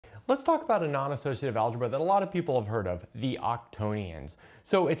Let's talk about a non-associative algebra that a lot of people have heard of, the octonions.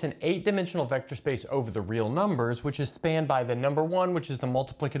 So it's an 8-dimensional vector space over the real numbers, which is spanned by the number 1, which is the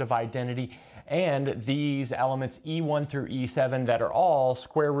multiplicative identity, and these elements E1 through E7 that are all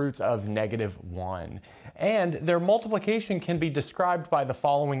square roots of -1. And their multiplication can be described by the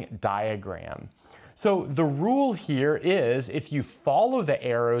following diagram. So the rule here is if you follow the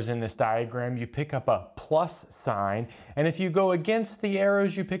arrows in this diagram, you pick up a plus sign, and if you go against the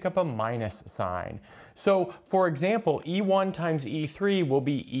arrows, you pick up a minus sign. So for example, E1 times E3 will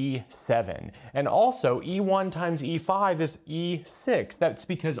be E7, and also E1 times E5 is E6. That's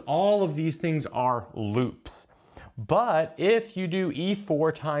because all of these things are loops. But if you do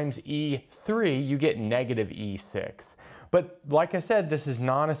E4 times E3, you get negative E6. But like I said, this is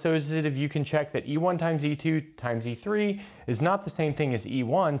non-associative. You can check that E1 times E2 times E3 is not the same thing as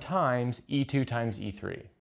E1 times E2 times E3.